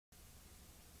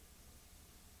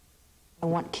I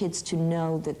want kids to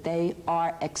know that they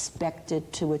are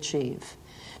expected to achieve.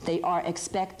 They are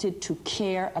expected to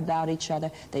care about each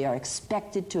other. They are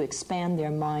expected to expand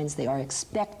their minds. They are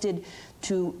expected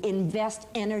to invest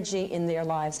energy in their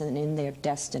lives and in their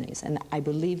destinies. And I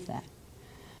believe that.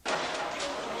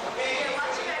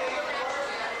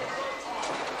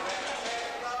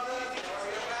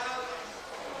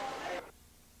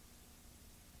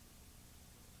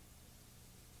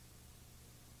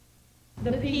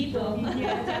 The people.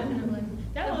 Yeah, definitely.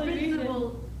 That was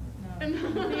reasonable. No. Do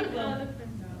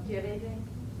you have anything?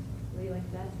 What do you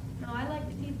like that? No, I like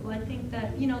the people. I think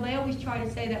that, you know, they always try to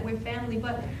say that we're family,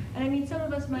 but, and I mean, some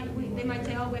of us might, they might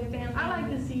say, oh, we're family. I like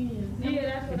the seniors.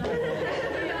 Yeah, that's what I like.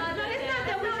 No, it's not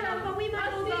that we're not, but we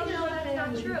might all go, no, that's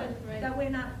not true, right. that we're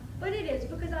not. But it is,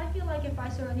 because I feel like if I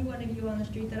saw any one of you on the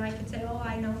street that I could say, oh,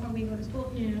 I know from we go to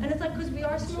school. Yeah. And it's like, because we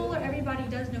are smaller, everybody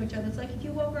does know each other. It's like if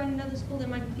you walk around another school, there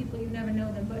might be people you never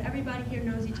know them, but everybody here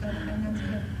knows each other, and that's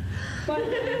good. But,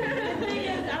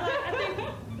 I think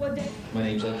what they... My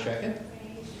name's Ed Checker.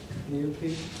 Can you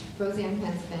repeat? Roseanne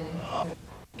Penspany.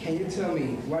 Can you tell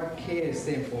me what CARE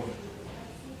stands for?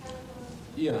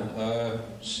 Yeah,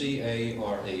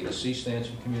 C-A-R-E. The C stands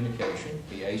for communication.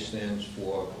 The A stands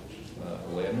for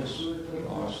awareness. The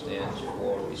R stands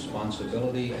for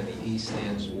responsibility, and the E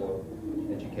stands for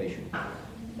education.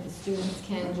 The students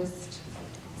can just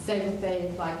say what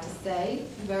they'd like to say,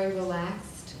 very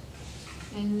relaxed,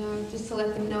 and just to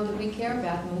let them know that we care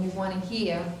about them and we want to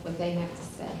hear what they have to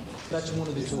say. That's one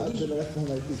of the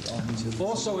tools.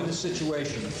 Also in the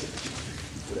situation,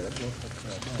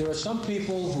 there are some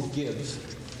people who give,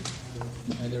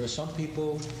 and there are some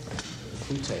people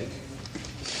who take.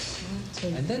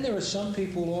 And then there are some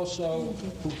people also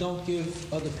who don't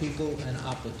give other people an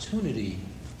opportunity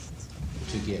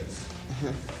to give.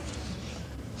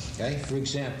 Okay, for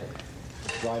example,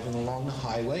 driving along the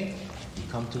highway, you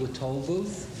come to a toll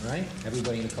booth, right?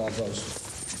 Everybody in the car goes,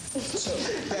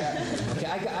 okay,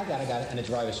 I got it. And the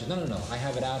driver says, no, I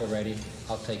have it out already.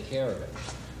 I'll take care of it.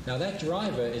 Now that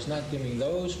driver is not giving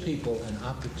those people an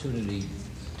opportunity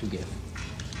to give.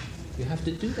 You have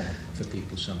to do that for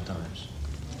people sometimes.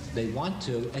 They want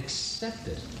to accept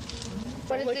it.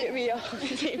 What is Look at me all.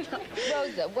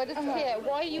 Rosa, what is CARE?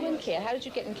 Why are you in CARE? How did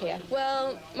you get in CARE?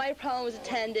 Well, my problem was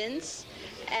attendance,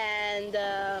 and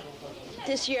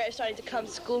this year I started to come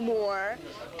to school more,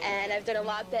 and I've done a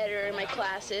lot better in my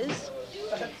classes.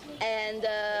 And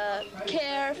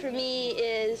CARE for me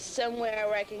is somewhere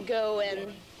where I can go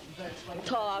and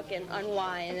talk and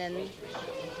unwind. And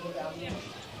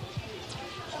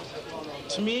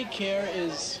to me, CARE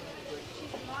is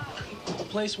a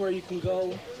place where you can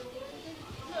go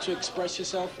to express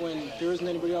yourself when there isn't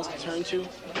anybody else to turn to,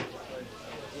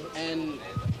 and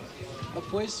a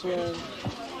place where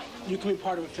you can be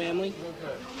part of a family,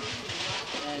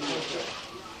 and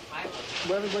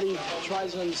where everybody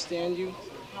tries to understand you,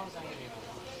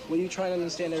 where you try to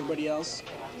understand everybody else.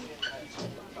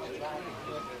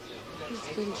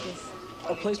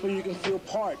 A place where you can feel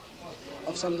part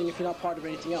of something if you're not part of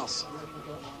anything else.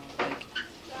 Like,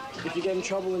 if you get in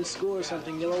trouble in school or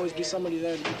something, there'll always be somebody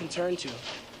there that you can turn to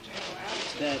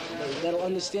that'll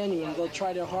understand you, and they'll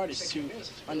try their hardest to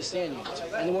understand you,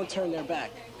 and they won't turn their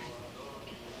back.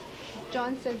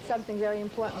 John said something very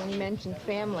important when he mentioned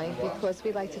family, because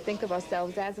we like to think of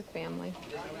ourselves as a family.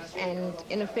 And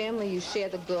in a family, you share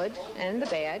the good and the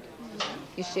bad.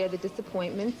 You share the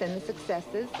disappointments and the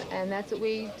successes, and that's what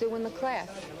we do in the class.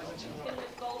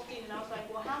 And I was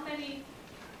like, well, how many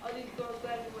of these girls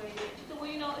graduated? She said, well,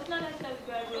 you know, it's not necessarily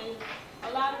graduated.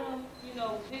 A lot of them, you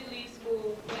know, did leave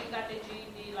school, went and got their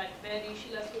GED, like Betty, she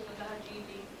left school and got her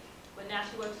GED, but now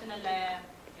she works in a lab,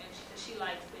 and she said she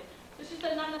likes it. So she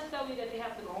said not necessarily that they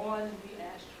have to go on and be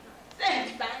astronauts and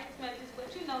science majors,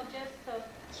 but, you know, just to,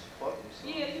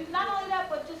 yeah, not only that,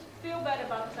 but just feel better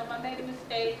about yourself. I made a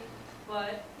mistake,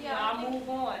 but, yeah, you know, I'll move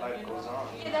on. Life goes on.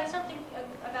 Yeah, that's something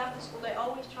about the school. They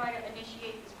always try to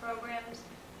initiate these programs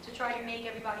to try to make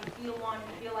everybody feel wanted,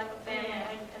 feel like a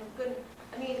family, and good.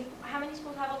 I mean, how many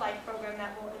schools have a life program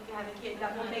that will, if you have a kid,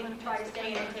 that will make you try to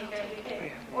stay in and take care of your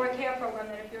kid? Or a care program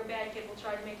that if you're a bad kid will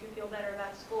try to make you feel better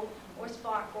about school, or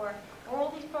Spark, or all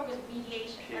these programs,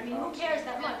 mediation. I mean, who cares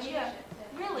that much? Yeah,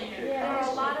 really. Yeah. There are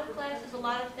a lot of classes, a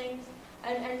lot of things,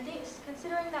 and things,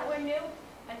 considering that we're new,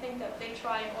 I think that they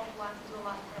try an awful lot to do a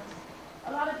lot of things.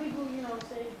 A lot of people, you know,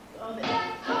 say, oh,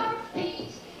 stand for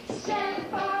feet, stand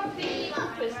for feet,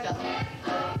 stand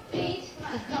for feet.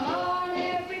 Come on,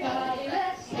 everybody,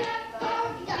 let's stand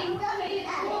for feet.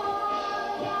 Well,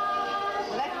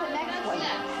 that's the next one.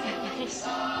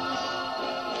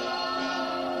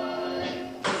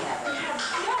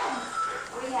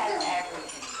 We have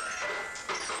everything.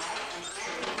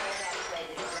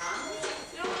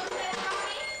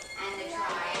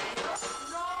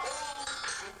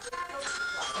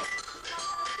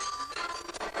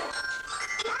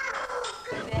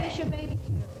 Where's your baby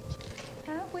carriage?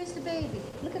 Huh? Where's the baby?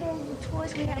 Look at all the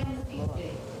toys we have on the floor.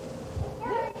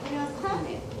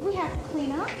 We have to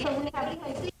clean up, so we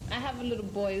have to... I have a little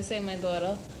boy, the same my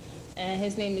daughter, and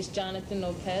his name is Jonathan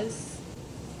Lopez,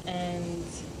 and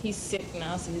he's sick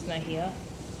now, so he's not here.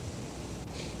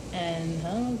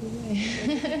 And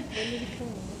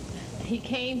he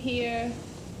came here,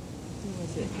 when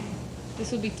was it?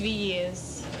 This will be 3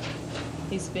 years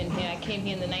he's been here. I came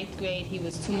here in the 9th grade. He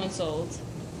was 2 months old.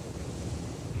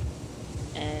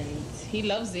 And he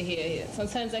loves it here.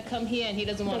 Sometimes I come here and he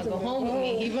doesn't want to go home with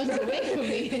me. He runs away from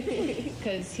me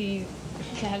because he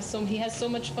has so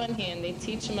much fun here, and they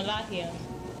teach him a lot here.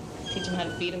 Teach him how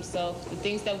to feed himself. The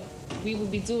things that we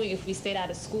would be doing if we stayed out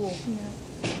of school. Yeah.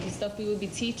 The stuff we would be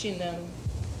teaching them,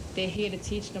 they're here to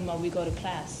teach them while we go to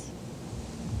class.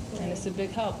 Right. And it's a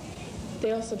big help.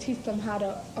 They also teach them how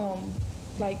to,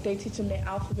 like they teach them their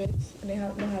alphabets and they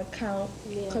know how to count.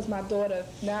 Because my daughter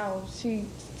now, she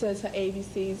says her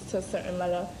ABCs to a certain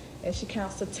letter and she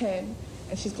counts to 10,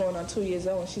 and she's going on 2 years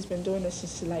old, and she's been doing this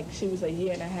since she was 1.5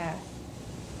 years.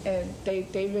 And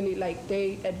they really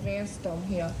they advance them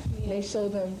here. Yeah. They show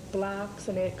them blocks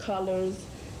and their colors.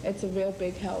 It's a real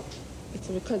big help.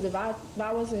 Because if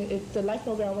the life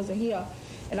program wasn't here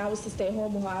and I was to stay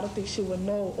home with her, I don't think she would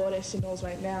know all that she knows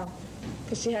right now.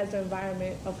 Because she has the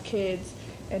environment of kids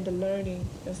and the learning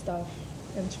and stuff,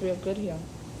 and it's real good here.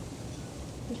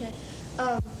 Okay.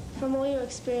 From all your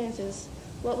experiences,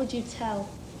 what would you tell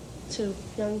to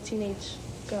young teenage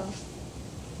girls?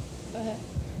 Go ahead.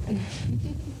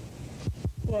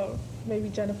 Well, maybe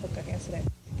Jennifer could answer that.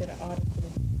 She did an article.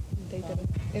 They did an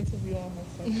interview on her.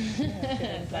 So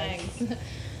thanks.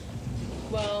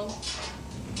 Well,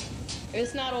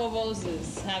 it's not all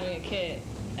roses having a kid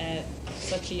at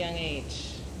such a young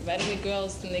age. Right away,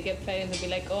 girls, when they get pregnant, they'll be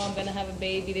like, oh, I'm going to have a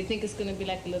baby. They think it's going to be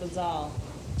like a little doll.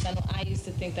 I know I used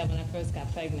to think that when I first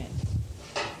got pregnant.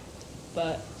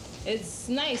 But it's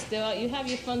nice. You have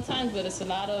your fun times, but it's a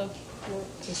lot of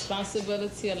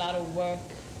responsibility, a lot of work.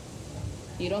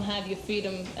 You don't have your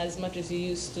freedom as much as you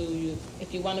used to.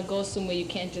 If you want to go somewhere, you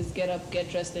can't just get up, get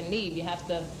dressed, and leave. You have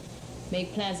to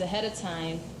make plans ahead of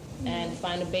time and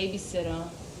find a babysitter.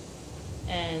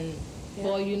 And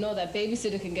for all you know, that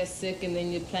babysitter can get sick and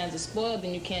then your plans are spoiled,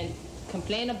 and you can't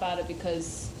complain about it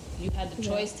because you had the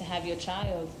choice to have your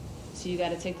child. So you got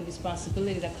to take the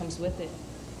responsibility that comes with it.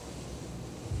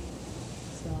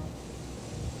 So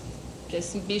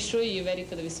just be sure you're ready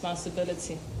for the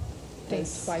responsibility. Think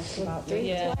twice about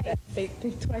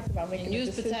think twice about making and a use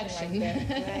decision protection. like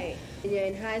that. Right. When you're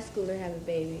in high school and have a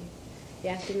baby, you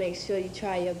have to make sure you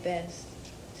try your best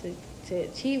to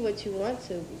achieve what you want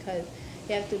to, because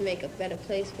you have to make a better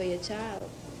place for your child.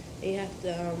 And you have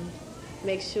to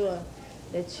make sure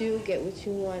that you get what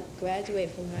you want,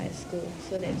 graduate from high school,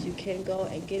 so that you can go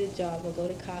and get a job or go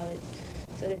to college,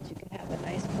 so that you can have a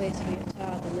nice place for your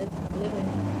child to live in.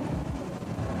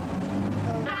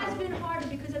 It's been harder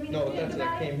because, I mean, No, that's what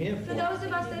I came here for those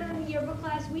of us that are in the yearbook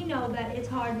class, we know that it's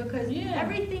hard because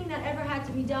everything that ever had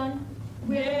to be done,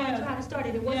 we're the ones who had to start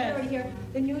it. It wasn't already here.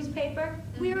 The newspaper,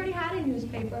 we already had a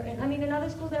newspaper. And I mean, in other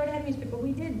schools, they already had a newspaper.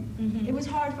 We didn't. It was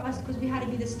hard for us because we had to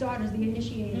be the starters, the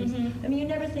initiators. I mean, you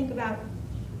never think about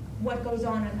what goes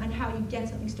on and how you get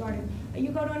something started. You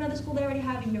go to another school, they already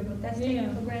have a yearbook. That's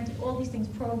taken for granted. All these things,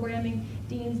 programming,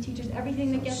 deans, teachers,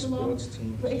 everything that gets along. Sports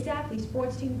teams. Exactly,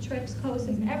 sports team, trips, coasts,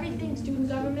 everything, student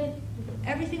government,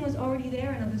 everything was already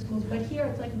there in other schools. But here,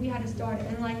 it's like we had to start it.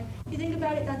 And like, if you think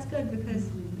about it, that's good because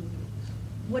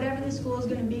whatever the school is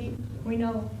going to be, we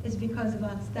know is because of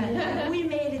us. That we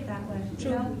made it that way. You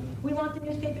know? We want the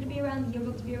newspaper to be around, the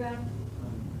yearbook to be around.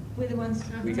 We're the ones.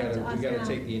 We gotta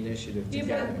take the initiative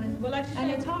together.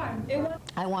 And it's hard.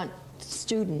 I want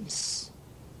students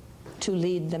to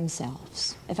lead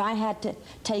themselves. If I had to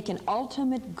take an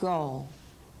ultimate goal,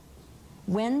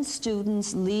 when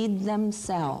students lead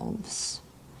themselves,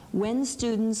 when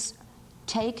students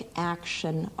take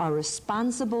action, are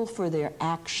responsible for their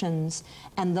actions,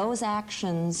 and those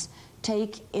actions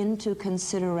take into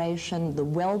consideration the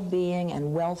well-being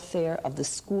and welfare of the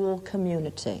school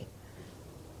community,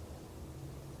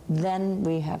 then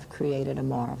we have created a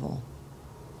marvel.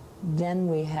 Then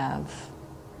we have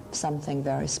something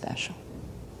very special.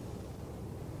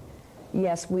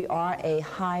 Yes, we are a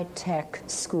high-tech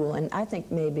school, and I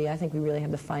think we really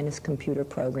have the finest computer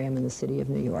program in the city of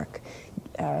New York.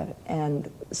 And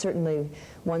certainly,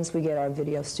 once we get our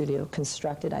video studio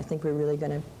constructed, I think we're really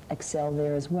going to excel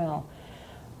there as well.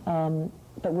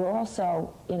 But we're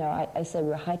also, I say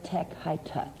we're high-tech,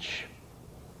 high-touch.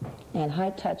 And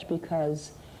high-touch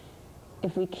because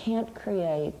if we can't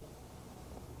create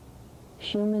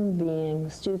human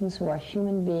beings, students who are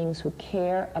human beings who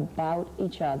care about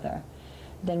each other,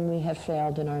 then we have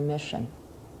failed in our mission.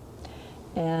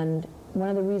 And one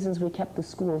of the reasons we kept the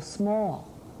school small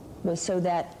was so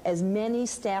that as many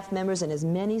staff members and as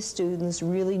many students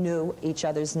really knew each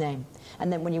other's name.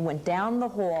 And then when you went down the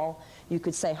hall, you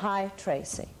could say, "Hi,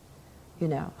 Tracy," you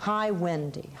know, "Hi,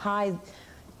 Wendy," "Hi."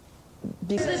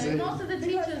 Most of the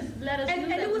teachers let us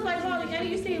and it was like hardly any.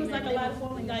 You see, it was like a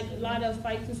lot of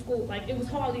fights in school. Like it was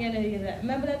hardly any of that.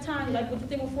 Remember that time, like with the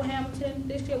thing with Fort Hamilton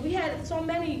this year, we had so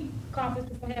many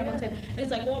conferences for Hamilton. And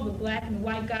it's like all the black and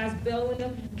white guys, Bill and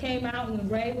them, came out when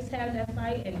Ray was having that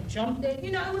fight and jumped it.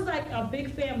 You know, it was like a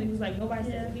big family. It was like nobody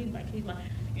said he's like,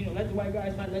 you know, let the white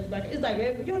guys fight, let the black. It's like,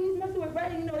 yo, he's messing with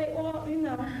Ray. You know, they all, you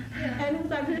know, and it was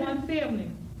like one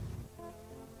family.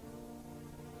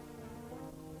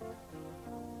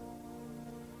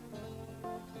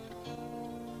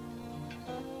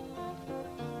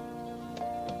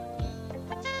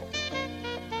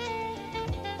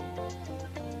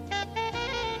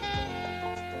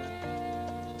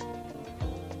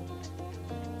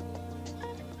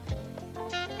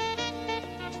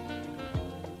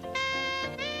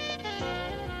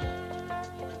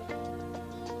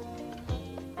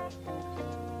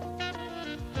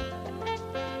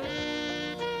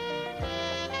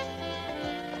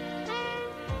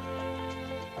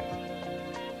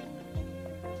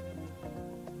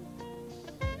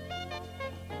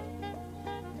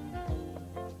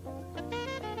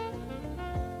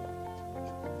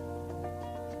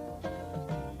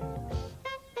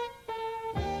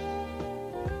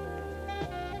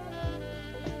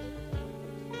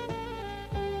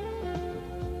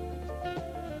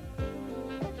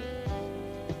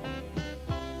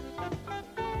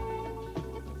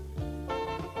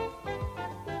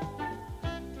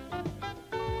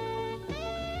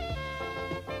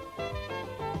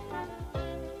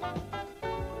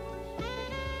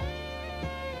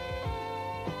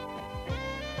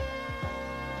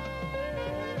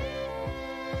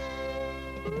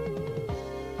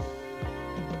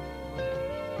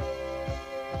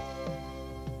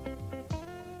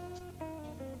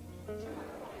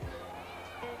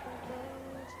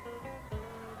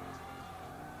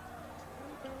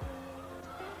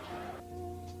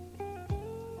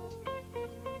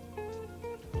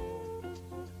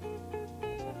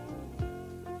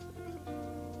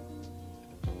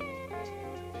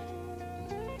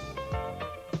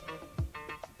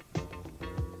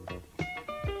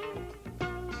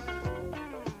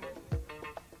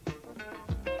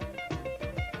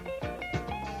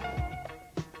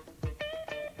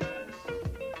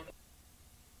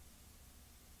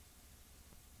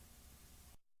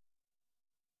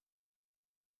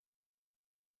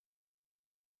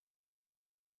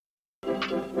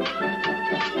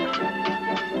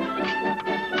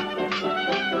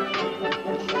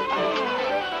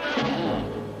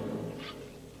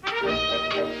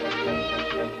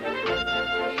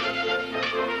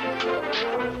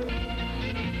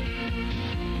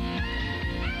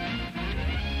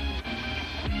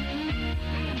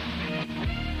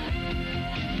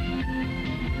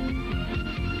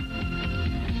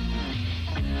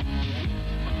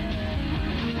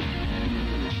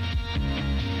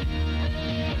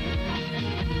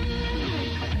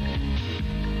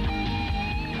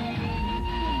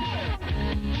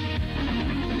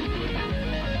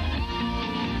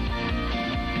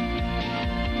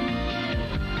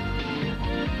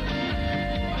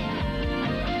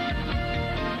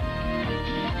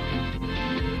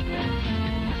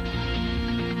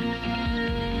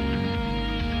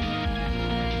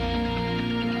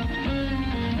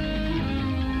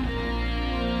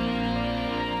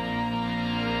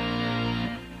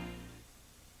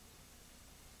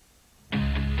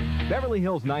 Beverly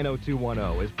Hills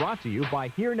 90210 is brought to you by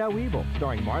Hear No Evil,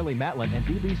 starring Marlee Matlin and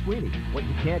D.B. Sweeney. What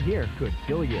you can't hear could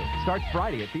kill you. Starts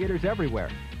Friday at theaters everywhere.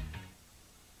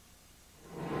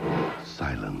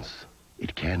 Silence.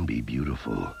 It can be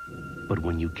beautiful, but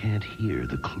when you can't hear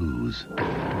the clues...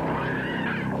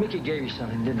 Mickey gave you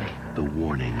something, didn't he? The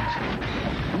warnings.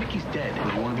 Mickey's dead,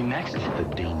 and you want to be next? The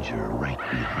danger right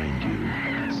behind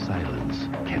you. Silence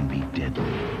can be deadly.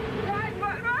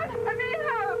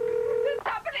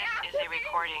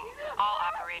 All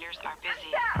operators are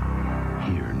busy.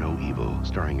 Hear No Evil,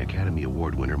 starring Academy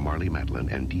Award winner Marlee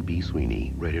Matlin and D.B.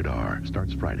 Sweeney. Rated R.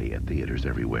 Starts Friday at theaters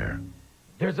everywhere.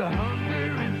 There's a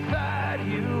hunger inside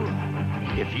you.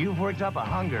 If you've worked up a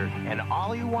hunger and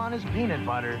all you want is peanut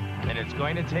butter, then it's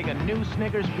going to take a new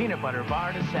Snickers peanut butter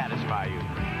bar to satisfy you.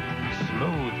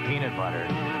 Smooth peanut butter,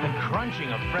 the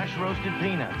crunching of fresh roasted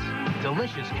peanuts,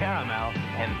 delicious caramel,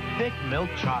 and thick milk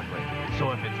chocolate.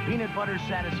 So if it's peanut butter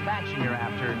satisfaction you're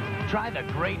after, try the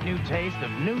great new taste of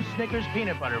new Snickers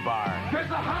Peanut Butter Bar. There's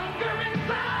a hunger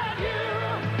inside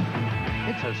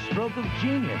you. It's a stroke of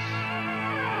genius.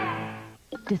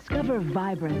 Discover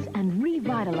vibrance and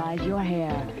revitalize your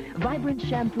hair. Vibrant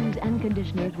shampoos and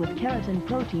conditioners with keratin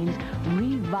proteins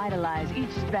revitalize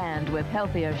each strand with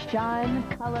healthier shine,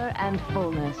 color, and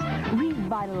fullness.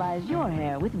 Revitalize your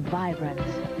hair with Vibrance.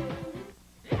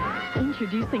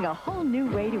 Introducing a whole new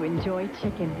way to enjoy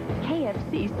chicken.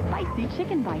 KFC Spicy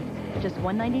Chicken Bites. Just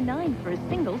 $1.99 for a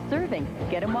single serving.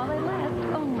 Get them while they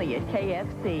last, only at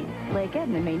KFC. Lake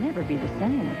Edna may never be the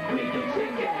same. We do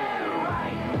chicken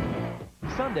right.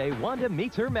 Sunday, Wanda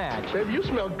meets her match. Baby, you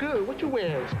smell good. What you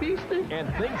wearing, Speedster? And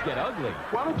things get ugly.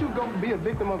 Why don't you go be a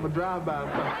victim of a drive-by?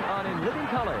 On In Living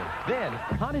Color. Then,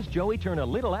 how does Joey turn a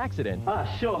little accident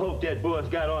I sure hope that boy's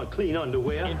got on clean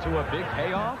underwear. into a big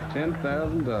payoff?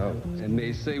 $10,000, and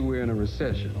they say we're in a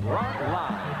recession. Rock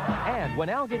Live. And when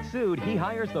Al gets sued, he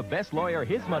hires the best lawyer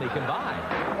his money can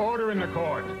buy. Order in the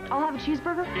court. I'll have a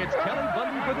cheeseburger. It's Kelly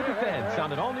Bundy for the defense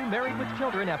on an all-new Married with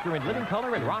Children after In Living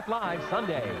Color and Rock Live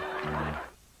Sunday.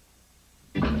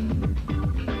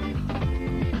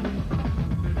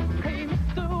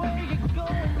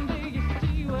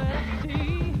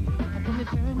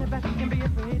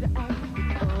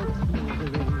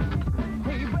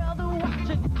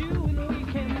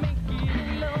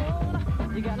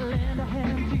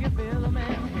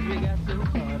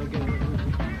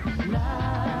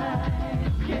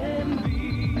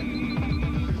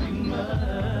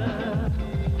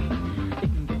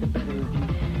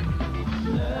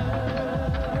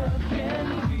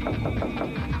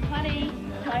 Honey,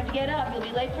 time to get up. You'll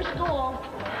be late for school.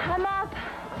 I'm up.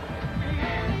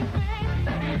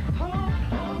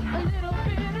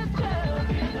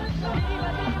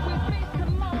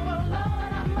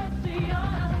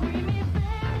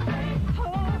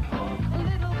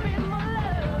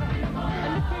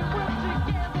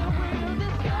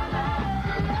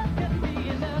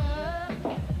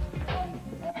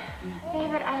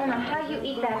 David, I don't know how you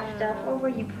eat that stuff or where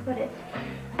you put it.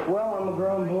 Well, I'm a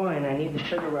grown boy and I need the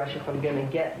sugar rush if I'm going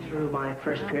to get through my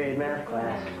first period math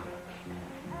class.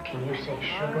 Can you say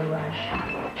sugar rush?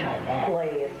 Try that.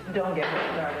 Please, don't get me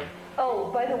started.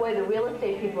 Oh, by the way, the real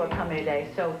estate people are coming today,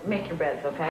 so make your beds, okay?